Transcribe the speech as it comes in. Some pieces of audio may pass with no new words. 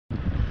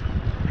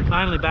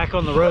Finally back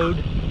on the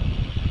road.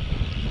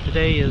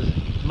 Today is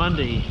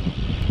Monday,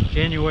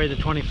 January the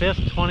 25th,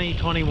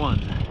 2021.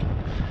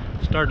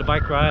 Started the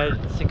bike ride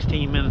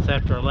 16 minutes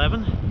after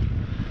 11.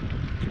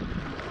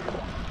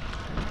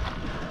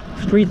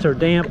 Streets are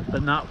damp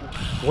but not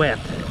wet,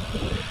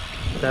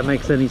 if that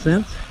makes any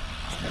sense.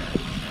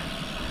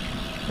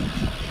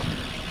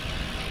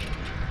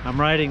 I'm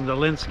riding the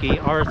Linsky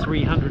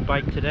R300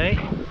 bike today.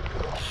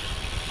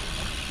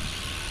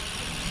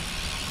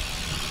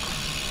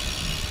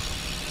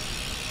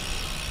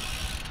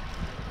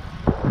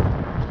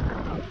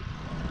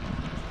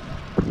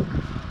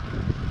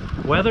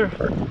 Weather,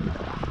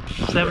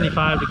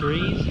 75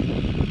 degrees,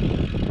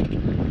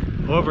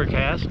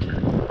 overcast.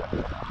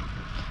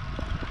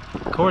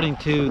 According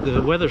to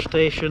the weather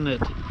station at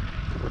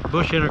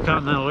Bush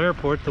Intercontinental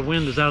Airport, the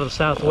wind is out of the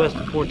southwest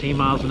at 14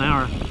 miles an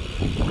hour,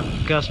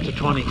 gust to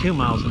 22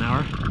 miles an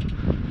hour.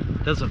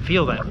 Doesn't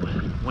feel that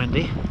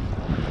windy.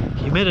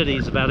 Humidity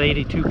is about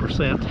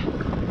 82%.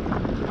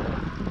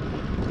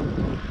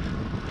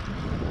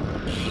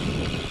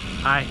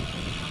 Hi.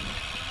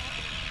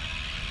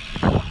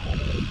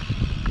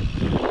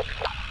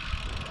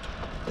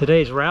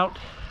 Today's route,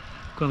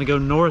 going to go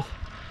north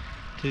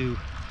to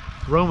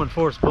Roman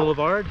Forest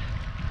Boulevard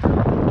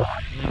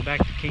and then back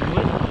to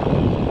Kingwood.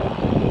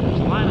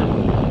 There's a line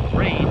of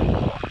rain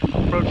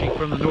approaching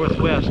from the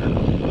northwest,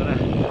 but I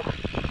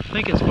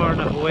think it's far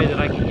enough away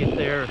that I can get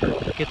there,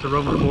 get to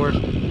Roman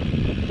Forest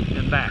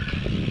and back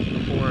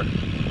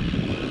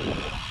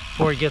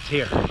before it gets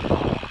here.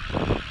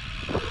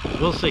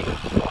 We'll see.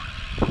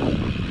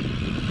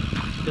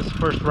 This is the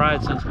first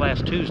ride since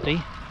last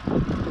Tuesday.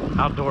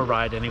 Outdoor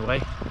ride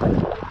anyway.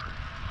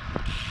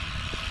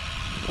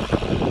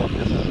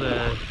 This is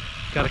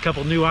got a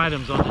couple new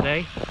items on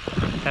today.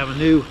 Have a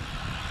new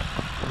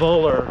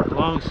Voller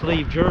long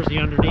sleeve jersey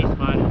underneath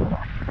my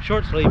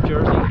short sleeve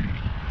jersey,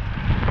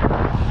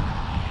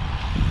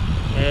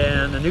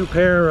 and a new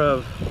pair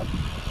of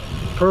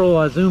Pearl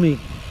Izumi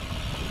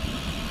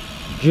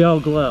gel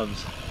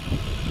gloves.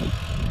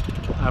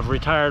 I've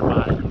retired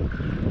my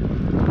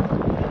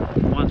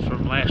ones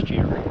from last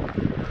year.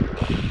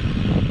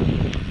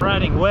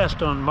 Riding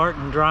west on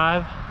Martin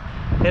Drive,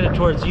 headed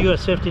towards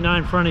US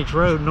 59 frontage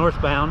road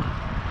northbound.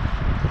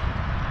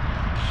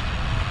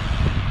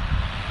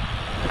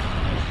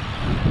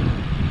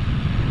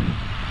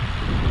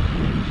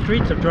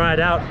 Streets have dried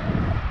out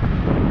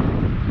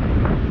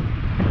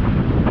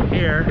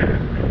here,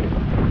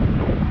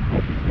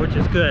 which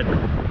is good.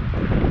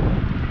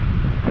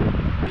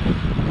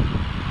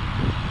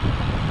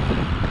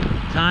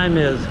 Time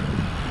is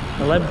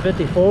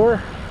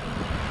 11:54,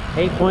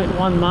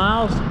 8.1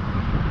 miles.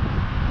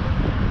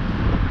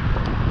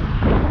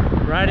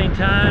 Riding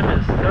time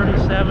is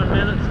 37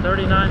 minutes,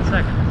 39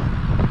 seconds.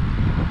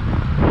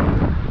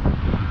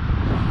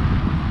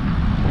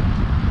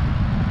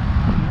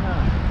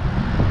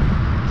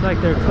 Looks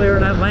like they're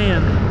clearing that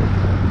land.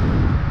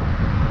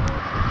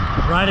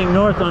 Riding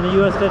north on the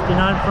US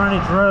 59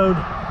 frontage road.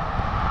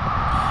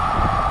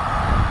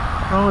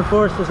 Roman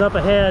Forest is up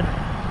ahead.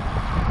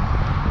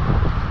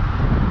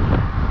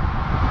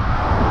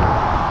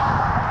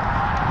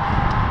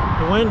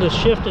 The wind has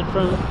shifted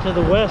to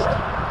the west,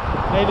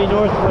 maybe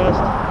northwest,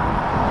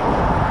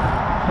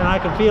 and I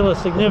can feel a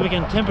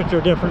significant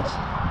temperature difference.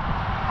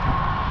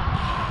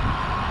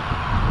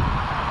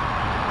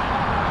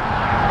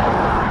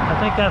 I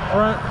think that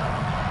front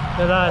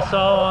that I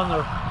saw on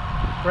the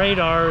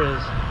radar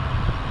is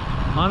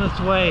on its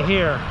way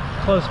here,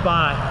 close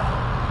by.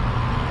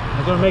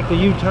 I'm going to make the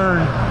U-turn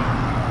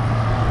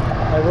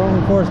at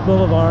Roman Forest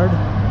Boulevard.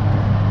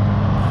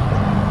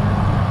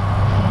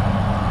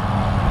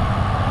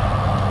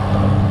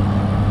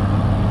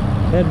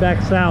 Head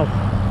back south.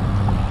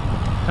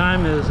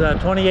 Time is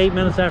 28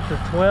 minutes after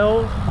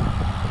 12,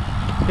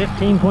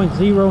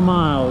 15.0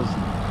 miles.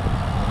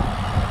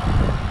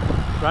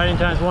 Riding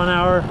time is 1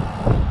 hour,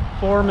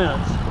 4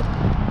 minutes.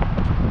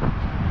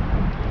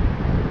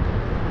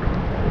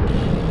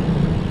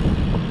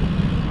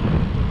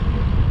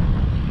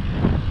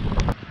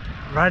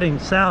 Riding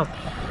south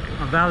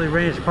on Valley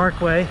Range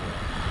Parkway,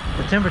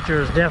 the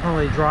temperature has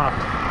definitely dropped.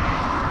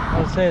 I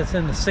would say it's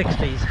in the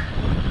 60s.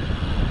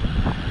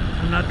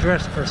 I'm not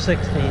dressed for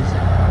 60s.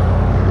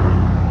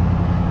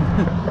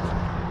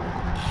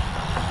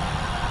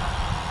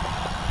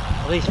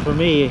 At least for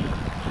me.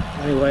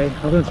 Anyway,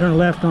 I'm going to turn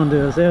left onto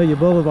Azalea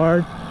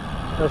Boulevard.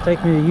 It'll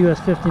take me to US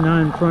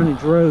 59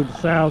 frontage road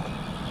south.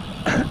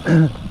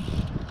 The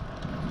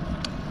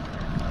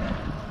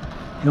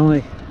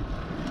only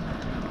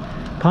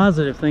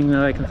positive thing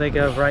that I can think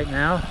of right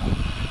now,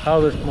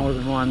 oh, there's more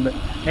than one, but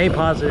a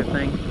positive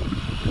thing,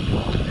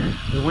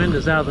 the wind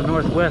is out of the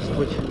northwest,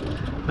 which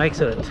makes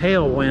it a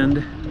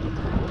tailwind.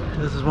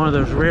 This is one of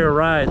those rare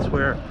rides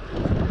where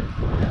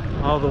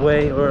all the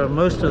way, or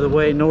most of the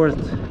way north,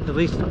 at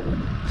least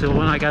till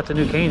when I got to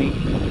New Caney,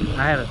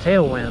 I had a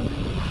tailwind.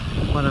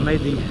 When I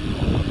made the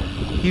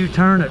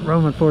U-turn at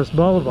Roman Forest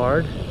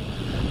Boulevard,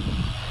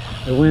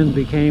 the wind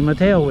became a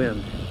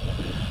tailwind.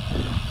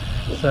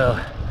 So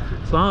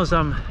as long as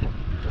I'm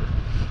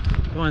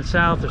going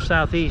south or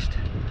southeast,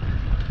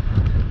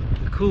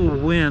 the cool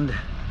wind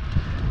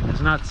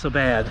is not so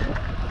bad,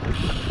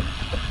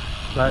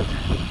 but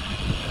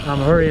I'm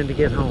hurrying to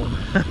get home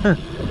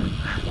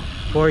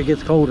before it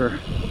gets colder.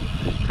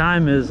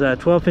 Time is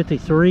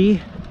 12:53,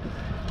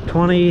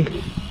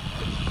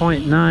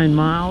 20.9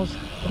 miles.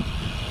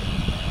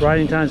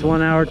 Riding time is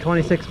 1 hour,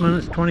 26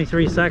 minutes,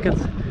 23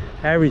 seconds.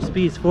 Average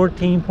speed is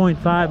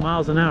 14.5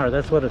 miles an hour.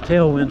 That's what a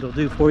tailwind will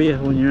do for you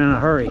when you're in a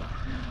hurry.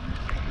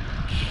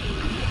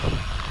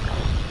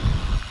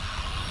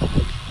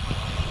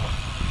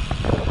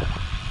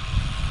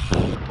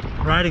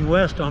 Riding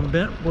west on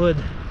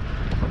Bentwood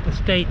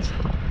Estates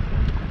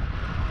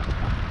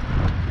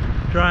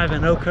Drive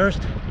in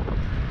Oakhurst.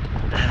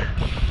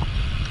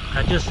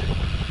 I just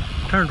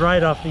turned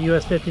right off the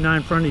US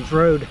 59 frontage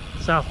road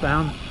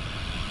southbound.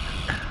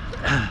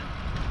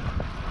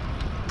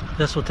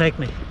 This will take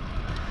me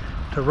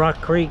to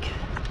Rock Creek,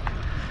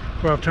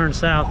 where I'll turn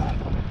south.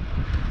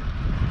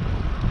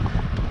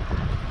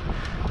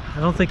 I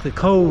don't think the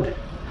cold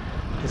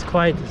is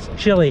quite as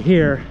chilly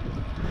here,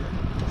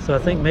 so I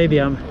think maybe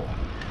I'm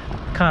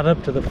caught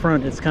up to the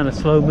front. It's kind of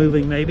slow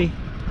moving maybe.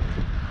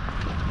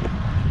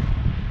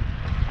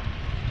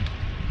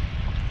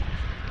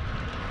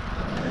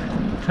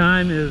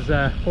 Time is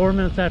 4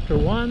 minutes after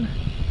 1,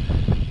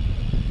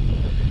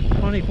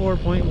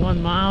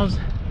 24.1 miles.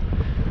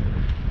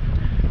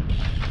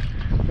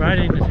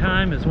 Riding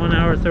time is 1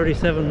 hour,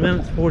 37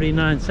 minutes,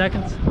 49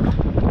 seconds.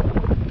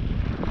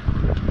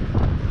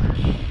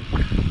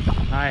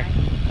 My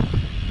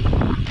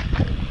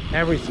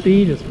average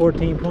speed is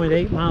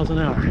 14.8 miles an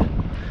hour.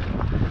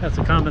 That's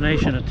a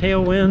combination of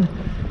tailwind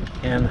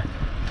and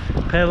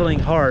pedaling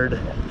hard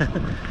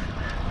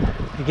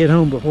to get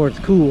home before it's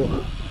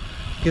cool.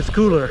 It gets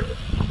cooler